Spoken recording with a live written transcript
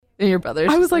And your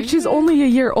brother's I was like, she's only a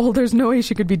year old. There's no way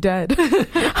she could be dead.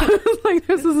 I was like,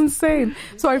 this is insane.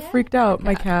 So I freaked out.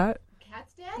 My cat.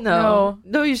 Cat's dead? No,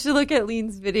 you should look at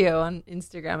Leen's video on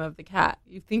Instagram of the cat.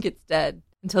 You think it's dead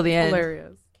until the end.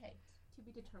 Hilarious. Okay. To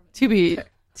be determined. To be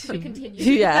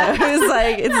Continue. Yeah, it was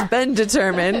like, it's been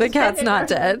determined. The cat's not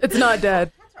dead. It's not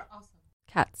dead. Cats are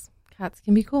awesome. Cats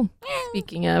can be cool.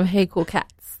 Speaking of, hey, cool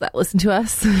cats that listen to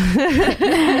us.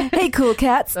 Hey, cool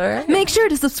cats. All right. Make sure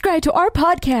to subscribe to our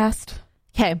podcast.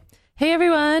 Okay. Hey,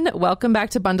 everyone. Welcome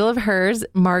back to Bundle of Hers.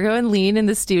 Margaux and Leen in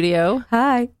the studio.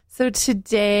 Hi. So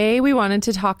today we wanted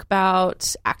to talk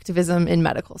about activism in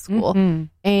medical school. Mm-hmm.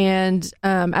 And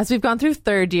as we've gone through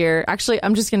third year, actually,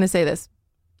 I'm just going to say this.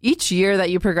 Each year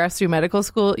that you progress through medical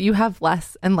school, you have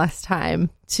less and less time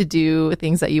to do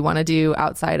things that you want to do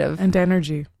outside of... And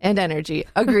energy.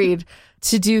 Agreed.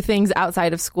 To do things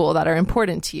outside of school that are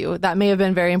important to you, that may have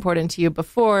been very important to you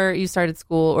before you started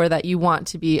school, or that you want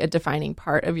to be a defining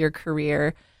part of your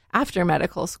career after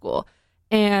medical school.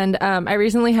 And I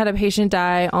recently had a patient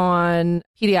die on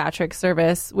pediatric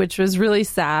service, which was really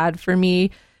sad for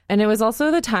me. And it was also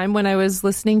the time when I was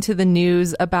listening to the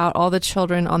news about all the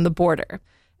children on the border.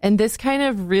 And this kind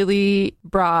of really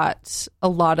brought a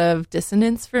lot of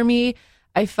dissonance for me.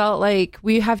 I felt like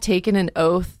we have taken an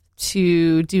oath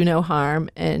to do no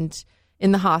harm. And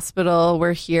in the hospital,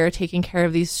 we're here taking care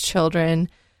of these children.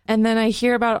 And then I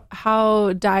hear about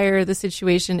how dire the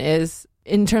situation is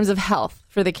in terms of health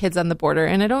for the kids on the border.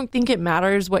 And I don't think it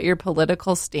matters what your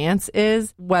political stance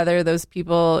is, whether those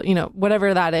people,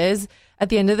 whatever that is. At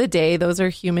the end of the day, those are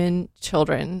human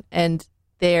children, and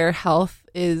their health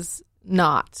is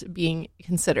not being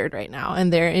considered right now,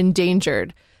 and they're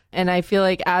endangered. And I feel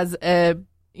like as a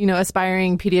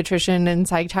aspiring pediatrician and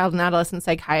child and adolescent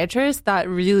psychiatrist, that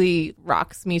really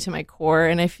rocks me to my core,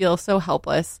 and I feel so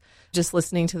helpless just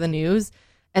listening to the news.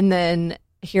 And then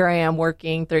here I am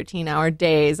working 13-hour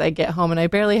days. I get home and I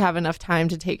barely have enough time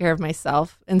to take care of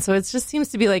myself, and so it just seems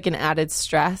to be like an added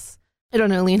stress. I don't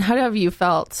know, Leen, how have you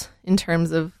felt in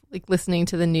terms of like listening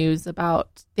to the news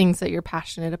about things that you're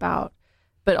passionate about,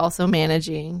 but also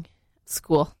managing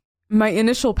school? My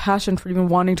initial passion for even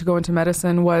wanting to go into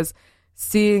medicine was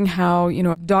seeing how,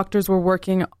 doctors were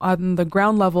working on the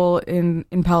ground level in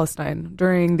Palestine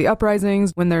during the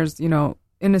uprisings, when there's,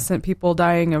 innocent people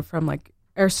dying from like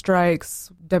airstrikes,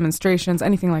 demonstrations,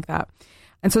 anything like that.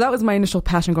 And so that was my initial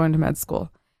passion going to med school.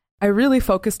 I really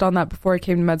focused on that before I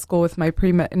came to med school with my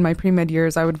pre-med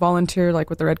years. I would volunteer like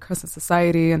with the Red Crescent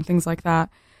Society and things like that.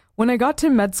 When I got to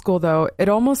med school, though, it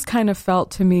almost kind of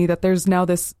felt to me that there's now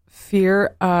this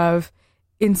fear of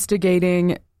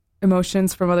instigating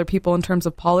emotions from other people in terms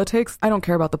of politics. I don't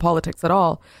care about the politics at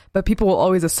all, but people will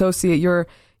always associate your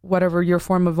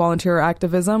form of volunteer or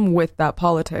activism with that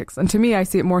politics. And to me, I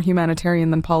see it more humanitarian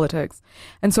than politics.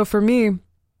 And so for me,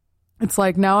 it's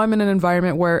like now I'm in an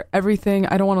environment where everything,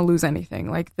 I don't want to lose anything.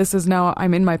 Like this is now,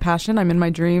 I'm in my passion, I'm in my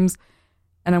dreams,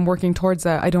 and I'm working towards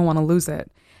that. I don't want to lose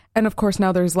it. And of course,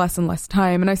 now there's less and less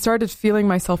time. And I started feeling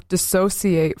myself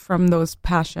dissociate from those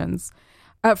passions.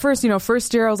 At first,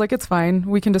 first year, I was like, it's fine.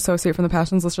 We can dissociate from the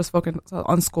passions. Let's just focus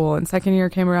on school. And second year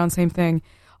came around, same thing.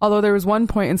 Although there was one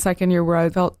point in second year where I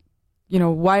felt,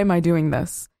 why am I doing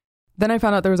this? Then I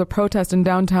found out there was a protest in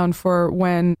downtown for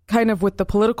when kind of with the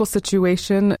political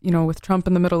situation, with Trump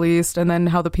in the Middle East and then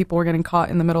how the people were getting caught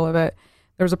in the middle of it.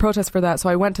 There was a protest for that. So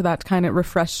I went to that to kind of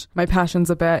refresh my passions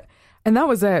a bit. And that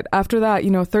was it. After that,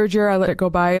 third year, I let it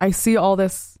go by. I see all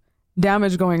this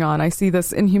damage going on. I see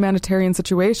this in humanitarian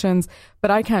situations, but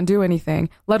I can't do anything,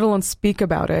 let alone speak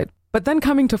about it. But then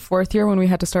coming to fourth year, when we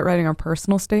had to start writing our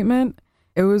personal statement,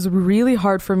 it was really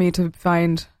hard for me to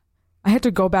find, I had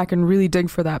to go back and really dig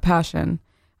for that passion.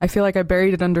 I feel like I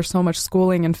buried it under so much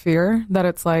schooling and fear that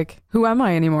it's like, who am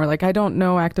I anymore? Like, I don't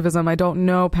know activism. I don't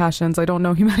know passions. I don't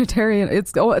know humanitarian.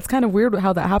 It's kind of weird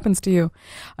how that happens to you.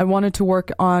 I wanted to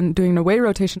work on doing an away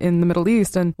rotation in the Middle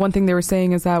East. And one thing they were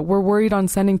saying is that we're worried on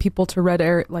sending people to red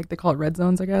area, like they call it red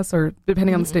zones, I guess, or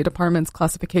depending on the State Department's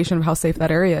classification of how safe that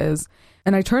area is.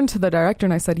 And I turned to the director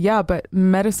and I said, yeah, but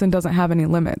medicine doesn't have any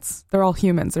limits. They're all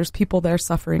humans. There's people there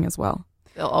suffering as well.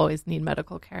 They'll always need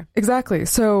medical care. Exactly.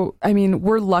 So,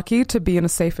 we're lucky to be in a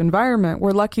safe environment.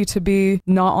 We're lucky to be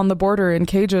not on the border in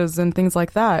cages and things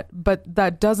like that. But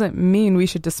that doesn't mean we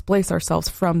should displace ourselves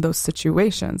from those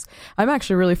situations. I'm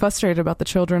actually really frustrated about the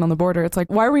children on the border. It's like,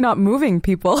 why are we not moving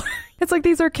people? It's like,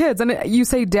 these are kids. And you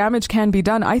say damage can be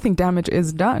done. I think damage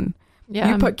is done. Yeah.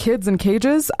 You put kids in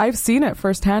cages. I've seen it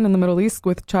firsthand in the Middle East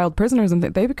with child prisoners, and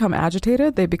they become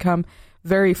agitated. They become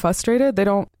very frustrated.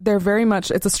 They're very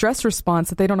much, it's a stress response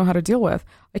that they don't know how to deal with.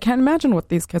 I can't imagine what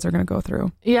these kids are going to go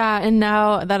through. Yeah. And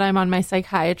now that I'm on my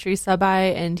psychiatry sub-I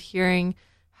and hearing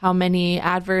how many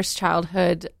adverse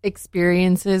childhood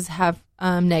experiences have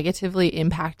negatively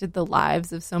impacted the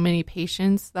lives of so many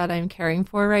patients that I'm caring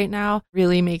for right now,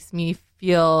 really makes me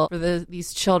feel for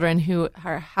these children who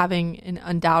are having an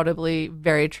undoubtedly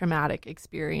very traumatic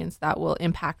experience that will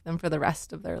impact them for the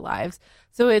rest of their lives.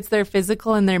 So it's their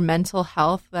physical and their mental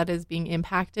health that is being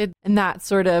impacted. And that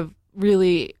sort of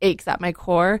really aches at my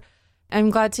core.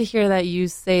 I'm glad to hear that you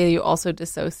say you also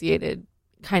dissociated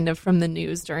kind of from the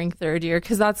news during third year,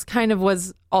 because that's kind of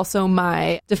was also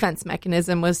my defense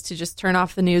mechanism, was to just turn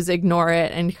off the news, ignore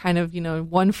it, and kind of,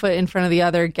 one foot in front of the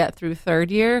other, get through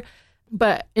third year.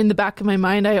 But in the back of my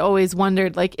mind, I always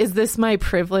wondered, like, is this my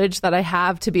privilege that I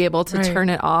have to be able to turn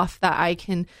it off, that I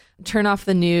can turn off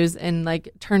the news and like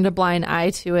turn a blind eye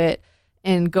to it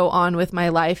and go on with my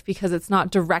life because it's not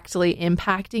directly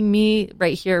impacting me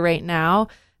right here, right now.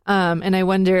 And I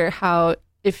wonder how,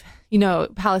 if,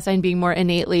 Palestine being more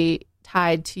innately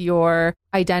tied to your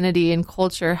identity and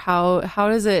culture, how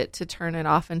is it to turn it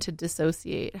off and to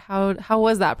dissociate? How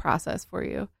was that process for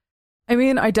you? I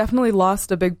mean, I definitely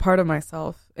lost a big part of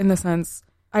myself in the sense,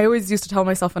 I always used to tell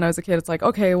myself when I was a kid, it's like,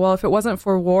 okay, well, if it wasn't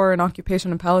for war and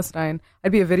occupation in Palestine,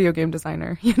 I'd be a video game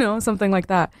designer, something like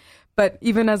that. But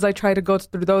even as I try to go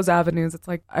through those avenues, it's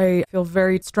like I feel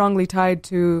very strongly tied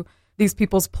to these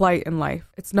people's plight in life.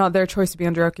 It's not their choice to be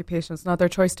under occupation. It's not their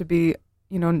choice to be,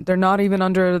 they're not even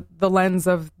under the lens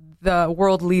of the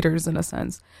world leaders, in a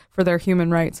sense, for their human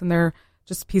rights and their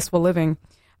just peaceful living.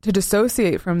 To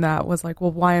dissociate from that was like,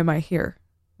 well, why am I here?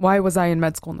 Why was I in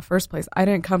med school in the first place? I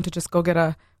didn't come to just go get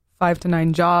a 5 to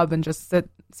 9 job and just sit,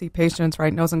 see patients,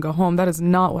 write notes, and go home. That is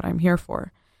not what I'm here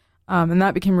for. And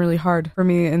that became really hard for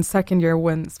me in second year,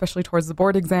 when, especially towards the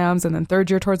board exams, and then third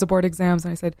year towards the board exams.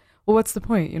 And I said, well, what's the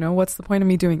point? What's the point of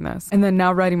me doing this? And then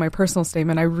now writing my personal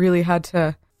statement, I really had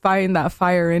to find that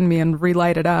fire in me and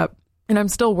relight it up. And I'm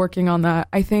still working on that.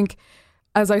 I think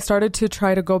as I started to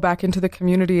try to go back into the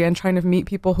community and trying to meet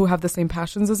people who have the same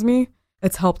passions as me,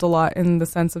 it's helped a lot in the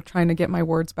sense of trying to get my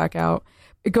words back out.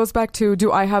 It goes back to,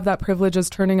 do I have that privilege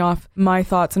as turning off my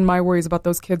thoughts and my worries about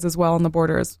those kids as well on the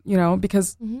borders,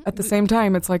 because at the same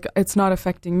time, it's like, it's not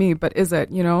affecting me, but is it,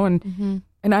 and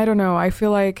I don't know, I feel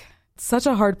like it's such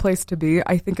a hard place to be.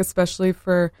 I think especially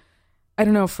for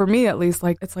me at least,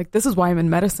 like, it's like, this is why I'm in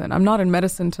medicine. I'm not in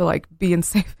medicine to like be in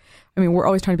safe. I mean, we're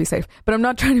always trying to be safe, but I'm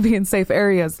not trying to be in safe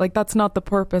areas. Like, that's not the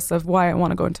purpose of why I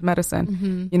want to go into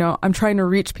medicine. I'm trying to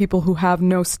reach people who have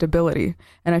no stability.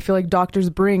 And I feel like doctors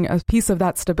bring a piece of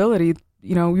that stability.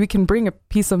 We can bring a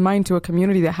peace of mind to a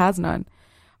community that has none.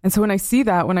 And so when I see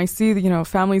that, when I see,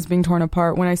 families being torn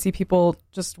apart, when I see people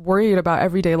just worried about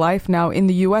everyday life now in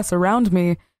the US around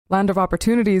me, land of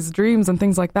opportunities, dreams, and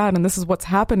things like that, and this is what's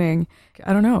happening,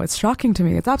 I don't know, it's shocking to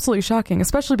me. It's absolutely shocking,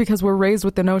 especially because we're raised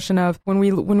with the notion of when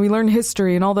we learn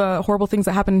history and all the horrible things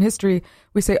that happen in history,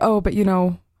 we say, oh, but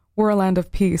we're a land of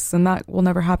peace and that will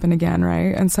never happen again,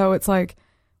 right? And so it's like,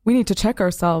 we need to check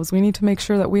ourselves. We need to make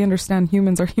sure that we understand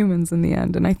humans are humans in the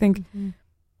end. And I think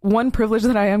one privilege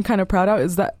that I am kind of proud of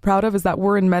is that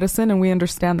we're in medicine and we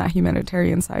understand that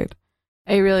humanitarian side.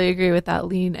 I really agree with that,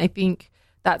 Leen. I think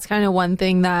that's kind of one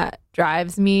thing that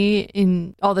drives me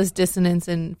in all this dissonance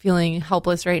and feeling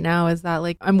helpless right now, is that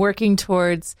like I'm working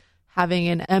towards having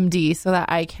an MD so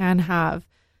that I can have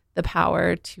the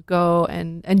power to go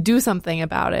and do something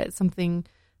about it, something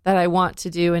that I want to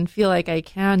do and feel like I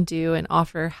can do and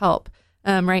offer help.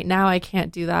 Right now, I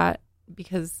can't do that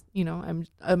because, I'm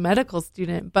a medical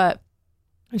student, but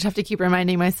I just have to keep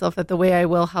reminding myself that the way I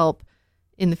will help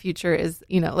in the future is,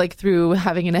 like through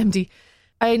having an MD.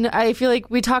 I feel like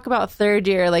we talk about third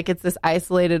year like it's this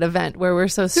isolated event where we're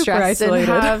so stressed and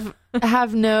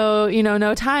have no,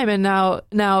 no time. And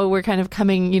now we're kind of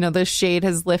coming, the shade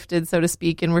has lifted, so to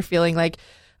speak, and we're feeling like,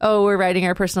 oh, we're writing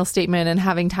our personal statement and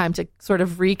having time to sort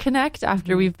of reconnect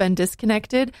after we've been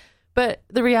disconnected. But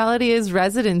the reality is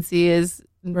residency is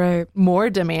more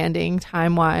demanding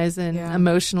time-wise and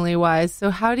emotionally wise.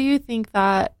 So how do you think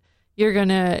that you're going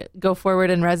to go forward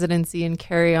in residency and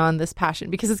carry on this passion?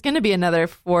 Because it's going to be another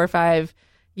 4 or 5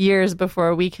 years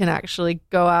before we can actually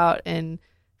go out and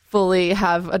fully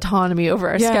have autonomy over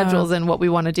our schedules and what we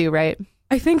want to do, right?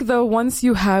 I think, though, once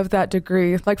you have that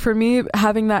degree, like for me,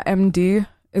 having that MD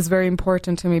is very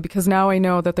important to me because now I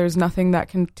know that there's nothing that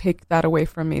can take that away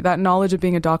from me. That knowledge of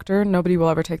being a doctor, nobody will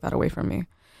ever take that away from me.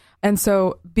 And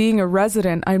so being a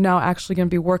resident, I'm now actually going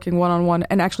to be working one-on-one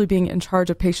and actually being in charge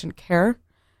of patient care.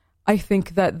 I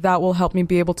think that will help me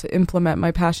be able to implement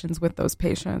my passions with those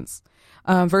patients.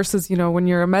 Versus, when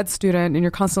you're a med student and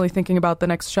you're constantly thinking about the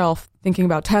next shelf, thinking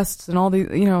about tests and all these,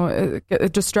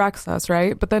 it distracts us,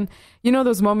 right? But then,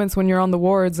 those moments when you're on the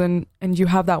wards and you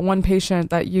have that one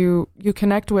patient that you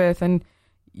connect with and,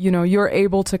 you're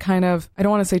able to kind of, I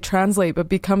don't want to say translate, but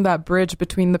become that bridge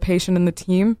between the patient and the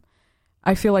team.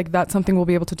 I feel like that's something we'll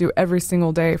be able to do every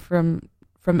single day from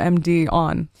MD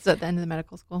on. So at the end of the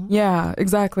medical school. Yeah,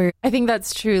 exactly. I think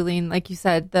that's true, Leen. Like you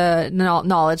said, the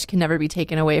knowledge can never be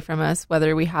taken away from us,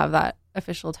 whether we have that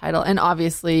official title. And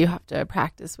obviously you have to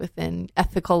practice within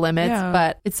ethical limits,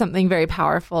 but it's something very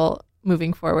powerful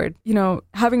moving forward.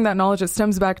 Having that knowledge, it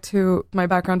stems back to my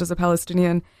background as a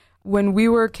Palestinian. When we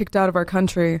were kicked out of our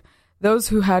country, those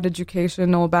who had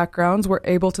educational backgrounds were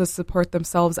able to support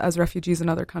themselves as refugees in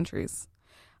other countries.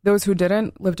 Those who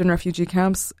didn't lived in refugee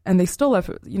camps, and they still live,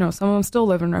 some of them still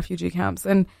live in refugee camps.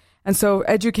 And so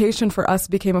education for us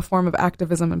became a form of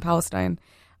activism in Palestine.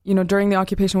 During the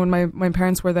occupation, when my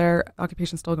parents were there,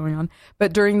 occupation's still going on,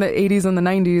 but during the 80s and the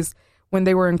 90s, when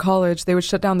they were in college, they would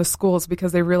shut down the schools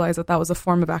because they realized that was a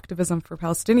form of activism for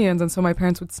Palestinians. And so my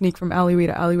parents would sneak from alleyway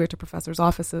to professors'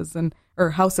 offices or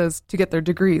houses to get their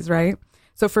degrees, right?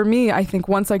 So for me, I think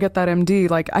once I get that MD,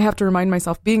 I have to remind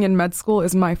myself being in med school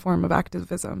is my form of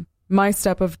activism, my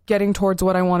step of getting towards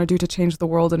what I want to do to change the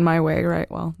world in my way,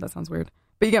 right? Well, that sounds weird,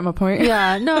 but you get my point.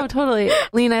 Yeah, no, totally.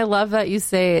 Leen, I love that you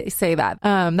say that,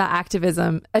 that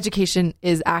activism, education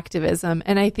is activism.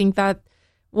 And I think that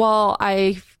while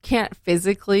I can't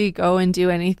physically go and do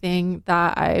anything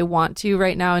that I want to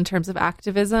right now in terms of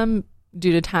activism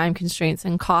due to time constraints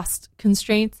and cost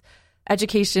constraints,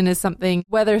 education is something,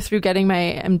 whether through getting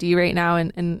my MD right now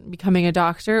and becoming a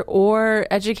doctor or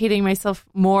educating myself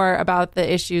more about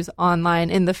the issues online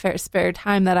in the spare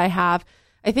time that I have.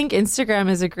 I think Instagram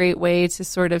is a great way to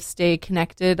sort of stay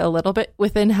connected a little bit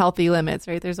within healthy limits,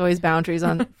 right? There's always boundaries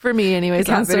for me anyways,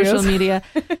 on social media.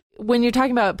 When you're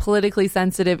talking about politically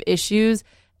sensitive issues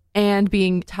and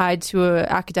being tied to an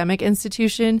academic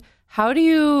institution, how do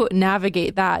you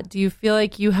navigate that? Do you feel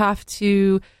like you have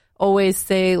to always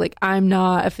say I'm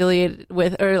not affiliated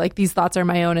with, or these thoughts are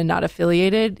my own and not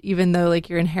affiliated, even though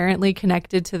you're inherently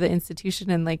connected to the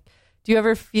institution? And do you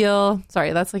ever feel,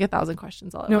 sorry, that's 1,000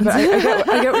 questions all at once. No, but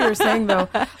I get what you're saying though.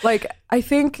 I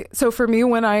think, so for me,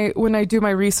 when I do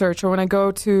my research or when I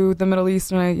go to the Middle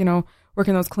East and I, work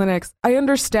in those clinics, I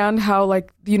understand how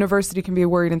the university can be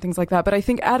worried and things like that. But I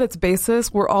think at its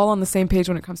basis, we're all on the same page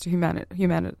when it comes to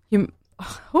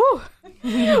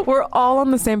we're all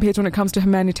on the same page when it comes to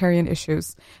humanitarian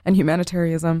issues and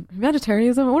humanitarianism.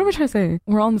 Humanitarianism? What am I trying to say?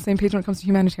 We're all on the same page when it comes to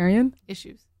humanitarian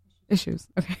issues.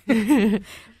 Okay.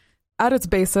 At its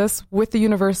basis, with the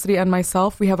university and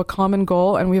myself, we have a common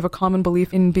goal and we have a common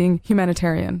belief in being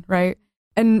humanitarian, right?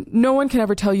 And no one can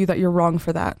ever tell you that you're wrong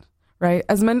for that, right?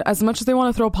 As much as they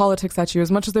want to throw politics at you,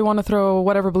 as much as they want to throw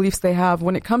whatever beliefs they have,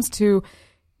 when it comes to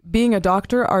being a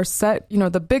doctor, our set,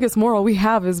 the biggest moral we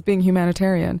have is being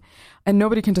humanitarian. And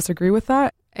nobody can disagree with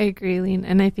that. I agree, Leen.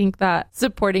 And I think that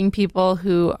supporting people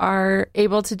who are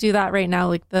able to do that right now,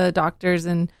 like the doctors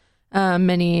and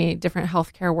many different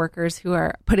healthcare workers who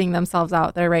are putting themselves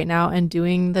out there right now and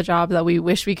doing the job that we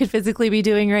wish we could physically be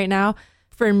doing right now.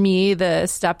 For me, the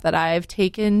step that I've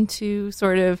taken to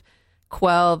sort of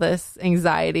quell this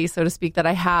anxiety, so to speak, that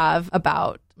I have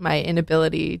about my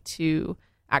inability to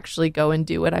actually go and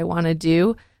do what I want to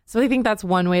do. So I think that's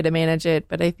one way to manage it.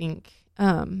 But I think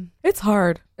it's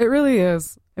hard. It really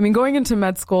is. I mean, going into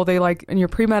med school, they in your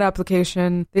pre-med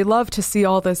application, they love to see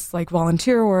all this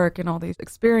volunteer work and all these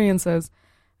experiences.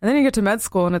 And then you get to med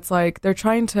school and it's they're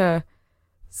trying to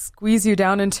squeeze you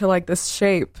down into this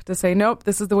shape to say, nope,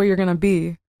 this is the way you're going to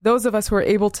be. Those of us who are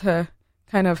able to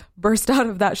kind of burst out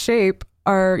of that shape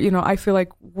are, I feel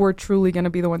like we're truly going to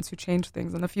be the ones who change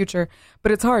things in the future.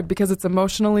 But it's hard because it's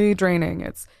emotionally draining.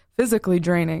 It's physically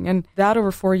draining. And that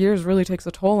over 4 years really takes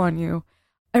a toll on you.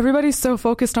 Everybody's so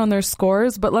focused on their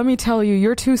scores, but let me tell you,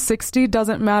 your 260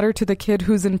 doesn't matter to the kid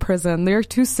who's in prison. Your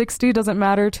 260 doesn't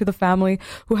matter to the family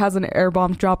who has an air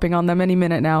bomb dropping on them any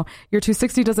minute now. Your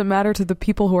 260 doesn't matter to the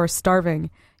people who are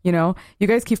starving. You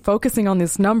guys keep focusing on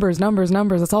these numbers.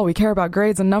 That's all we care about,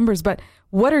 grades and numbers. But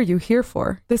what are you here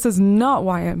for? This is not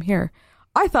why I'm here.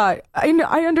 I thought, I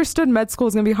understood med school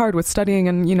is going to be hard with studying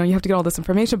and, you have to get all this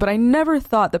information, but I never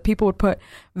thought that people would put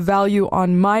value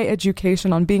on my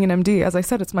education, on being an MD. As I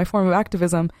said, it's my form of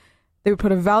activism. They would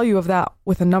put a value of that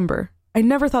with a number. I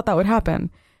never thought that would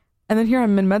happen. And then here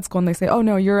I'm in med school and they say, oh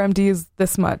no, your MD is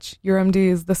this much. Your MD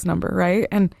is this number, right?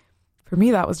 And for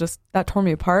me, that tore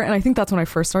me apart. And I think that's when I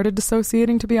first started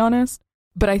dissociating, to be honest.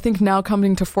 But I think now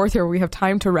coming to fourth year, we have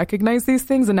time to recognize these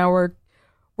things, and now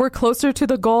we're closer to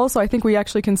the goal. So I think we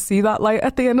actually can see that light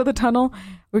at the end of the tunnel.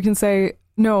 We can say,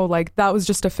 no, like that was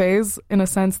just a phase, in a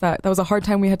sense that was a hard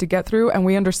time we had to get through, and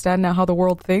we understand now how the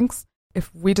world thinks.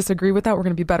 If we disagree with that, we're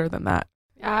going to be better than that.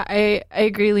 Yeah, I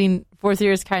agree, Leen. Fourth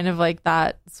year is kind of like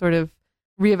that sort of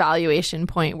reevaluation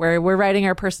point where we're writing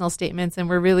our personal statements and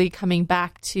we're really coming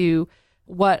back to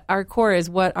what our core is,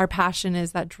 what our passion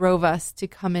is that drove us to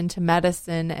come into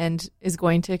medicine and is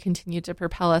going to continue to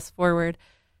propel us forward.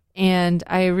 And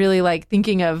I really like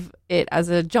thinking of it as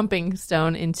a jumping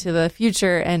stone into the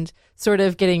future and sort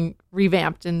of getting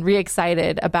revamped and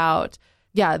re-excited about,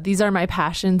 yeah, these are my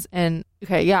passions. And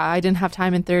okay, yeah, I didn't have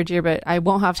time in third year, but I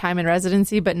won't have time in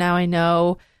residency. But now I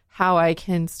know how I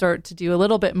can start to do a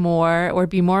little bit more or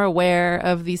be more aware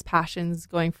of these passions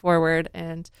going forward.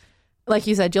 And like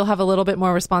you said, you'll have a little bit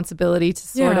more responsibility to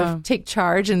sort of take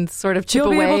charge and sort of chip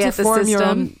away at the form system. Your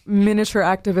own miniature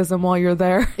activism while you're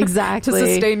there. Exactly. To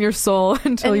sustain your soul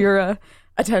until you're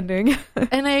attending.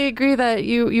 And I agree that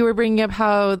you were bringing up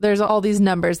how there's all these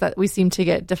numbers that we seem to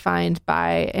get defined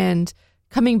by, and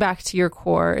coming back to your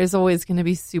core is always going to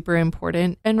be super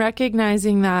important, and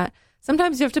recognizing that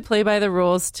sometimes you have to play by the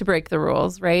rules to break the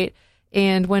rules, right?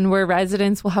 And when we're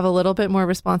residents, we'll have a little bit more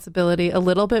responsibility, a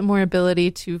little bit more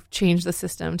ability to change the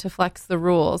system, to flex the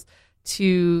rules,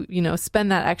 to, spend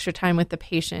that extra time with the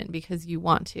patient because you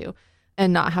want to,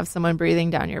 and not have someone breathing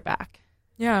down your back.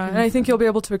 Yeah, and I think you'll be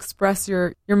able to express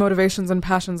your motivations and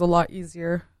passions a lot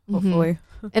easier, hopefully.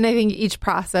 Mm-hmm. And I think each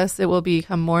process, it will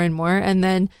become more and more. And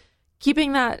then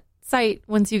keeping that sight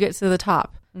once you get to the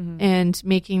top. Mm-hmm. And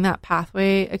making that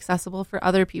pathway accessible for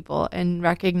other people, and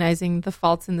recognizing the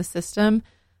faults in the system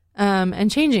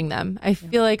and changing them. I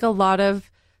feel like a lot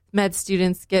of med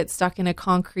students get stuck in a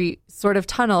concrete sort of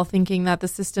tunnel thinking that the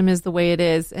system is the way it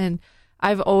is. And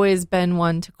I've always been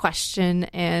one to question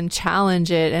and challenge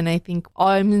it. And I think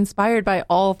I'm inspired by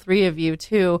all three of you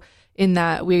too, in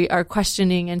that we are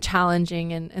questioning and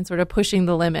challenging and sort of pushing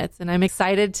the limits. And I'm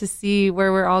excited to see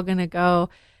where we're all going to go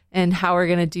and how we're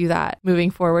going to do that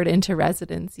moving forward into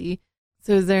residency.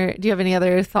 So do you have any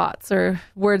other thoughts or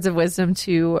words of wisdom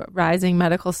to rising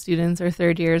medical students or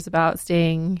third years about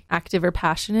staying active or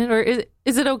passionate? Or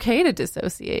is it okay to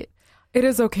dissociate? It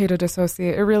is okay to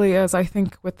dissociate. It really is. I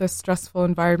think with this stressful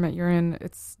environment you're in,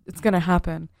 it's going to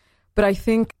happen. But I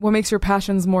think what makes your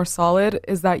passions more solid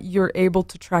is that you're able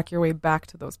to track your way back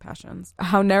to those passions.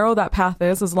 How narrow that path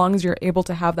is, as long as you're able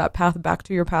to have that path back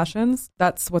to your passions,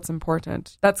 that's what's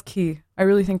important. That's key. I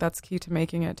really think that's key to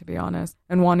making it, to be honest,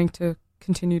 and wanting to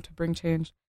continue to bring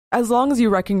change. As long as you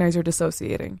recognize you're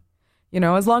dissociating,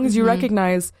 as long as you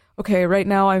recognize, okay, right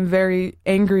now I'm very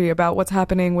angry about what's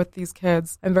happening with these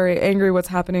kids. I'm very angry what's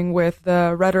happening with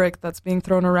the rhetoric that's being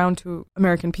thrown around to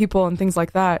American people and things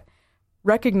like that.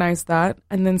 Recognize that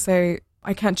and then say,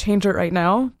 I can't change it right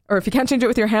now. Or if you can't change it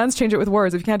with your hands, change it with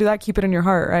words. If you can't do that, keep it in your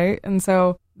heart, right? And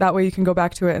so that way you can go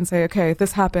back to it and say, okay,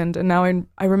 this happened and now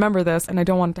I remember this and I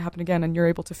don't want it to happen again. And you're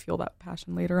able to feel that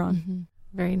passion later on. Mm-hmm.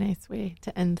 Very nice way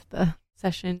to end the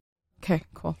session. Okay,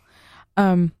 cool.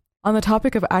 On the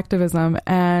topic of activism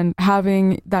and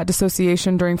having that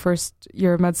dissociation during first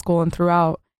year of med school and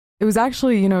throughout, it was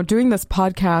actually, doing this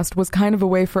podcast was kind of a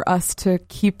way for us to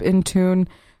keep in tune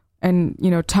and,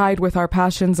 tied with our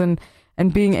passions and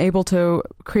being able to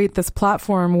create this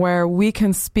platform where we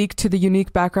can speak to the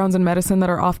unique backgrounds in medicine that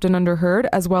are often underheard,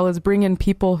 as well as bring in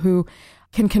people who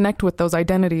can connect with those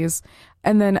identities.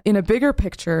 And then in a bigger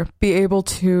picture, be able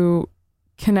to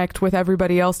connect with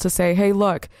everybody else to say, hey,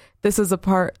 look, this is a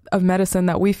part of medicine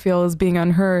that we feel is being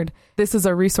unheard. This is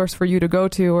a resource for you to go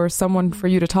to or someone for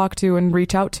you to talk to and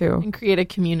reach out to. And create a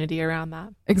community around that.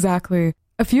 Exactly.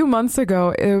 A few months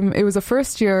ago, it was a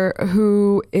first year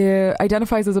who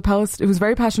identifies as who's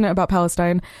very passionate about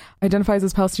Palestine, identifies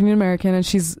as Palestinian American, and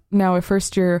she's now a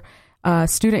first year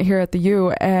student here at the U.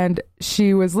 And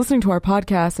she was listening to our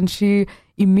podcast and she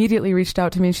immediately reached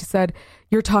out to me and she said,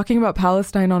 you're talking about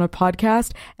Palestine on a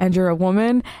podcast and you're a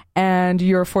woman and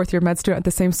you're a fourth year med student at the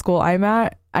same school I'm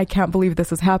at. I can't believe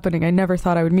this is happening. I never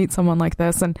thought I would meet someone like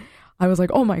this. And I was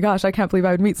like, oh my gosh, I can't believe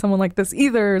I would meet someone like this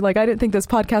either. Like, I didn't think this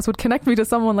podcast would connect me to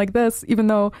someone like this, even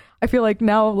though I feel like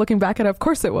now looking back at it, of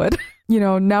course it would.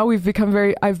 now I've become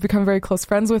very close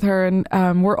friends with her,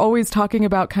 and we're always talking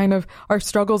about kind of our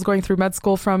struggles going through med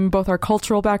school from both our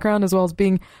cultural background as well as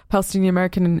being Palestinian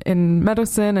American in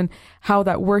medicine, and how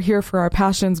that we're here for our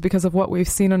passions because of what we've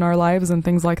seen in our lives and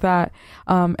things like that,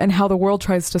 and how the world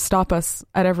tries to stop us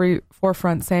at every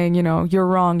forefront saying, you're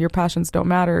wrong, your passions don't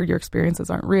matter, your experiences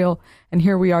aren't real. And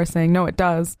here we are saying, no, it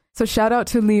does. So shout out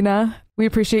to Lena. We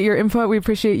appreciate your input. We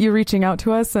appreciate you reaching out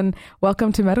to us, and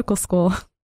welcome to medical school.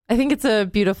 I think it's a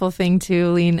beautiful thing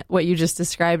too, Leen, what you just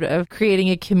described of creating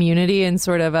a community and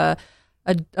sort of a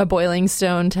boiling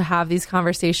stone to have these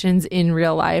conversations in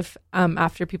real life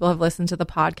after people have listened to the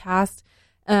podcast.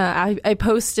 I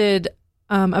posted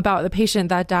about the patient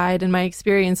that died and my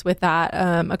experience with that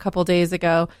a couple days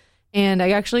ago. And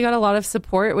I actually got a lot of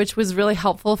support, which was really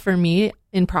helpful for me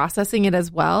in processing it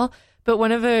as well. But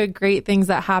one of the great things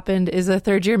that happened is a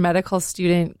third-year medical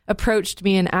student approached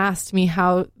me and asked me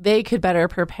how they could better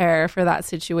prepare for that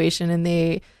situation. And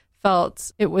they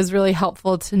felt it was really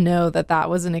helpful to know that that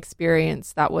was an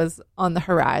experience that was on the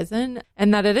horizon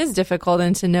and that it is difficult,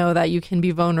 and to know that you can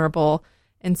be vulnerable.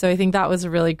 And so I think that was a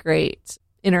really great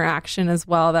interaction as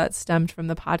well that stemmed from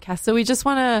the podcast. So we just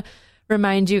want to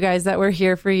remind you guys that we're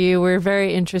here for you. We're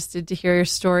very interested to hear your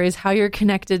stories, how you're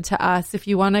connected to us. If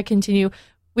you want to continue,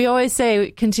 we always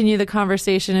say continue the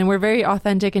conversation, and we're very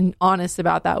authentic and honest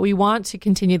about that. We want to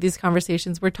continue these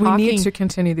conversations. We need to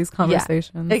continue these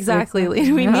conversations. Yeah, exactly.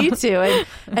 We need to.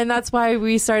 And that's why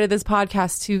we started this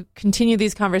podcast, to continue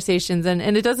these conversations. And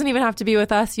it doesn't even have to be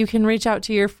with us. You can reach out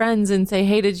to your friends and say,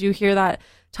 hey, did you hear that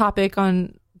topic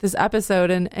on this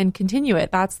episode? And continue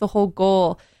it. That's the whole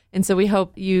goal. And so we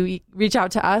hope you reach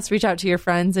out to us, reach out to your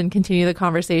friends, and continue the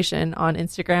conversation on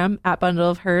Instagram at Bundle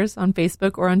of Hers, on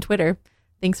Facebook, or on Twitter.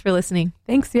 Thanks for listening.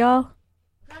 Thanks, y'all.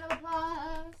 Round of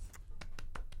applause.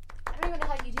 I don't even know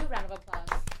how you do a round of applause.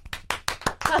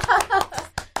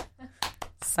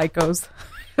 Psychos.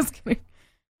 Just kidding.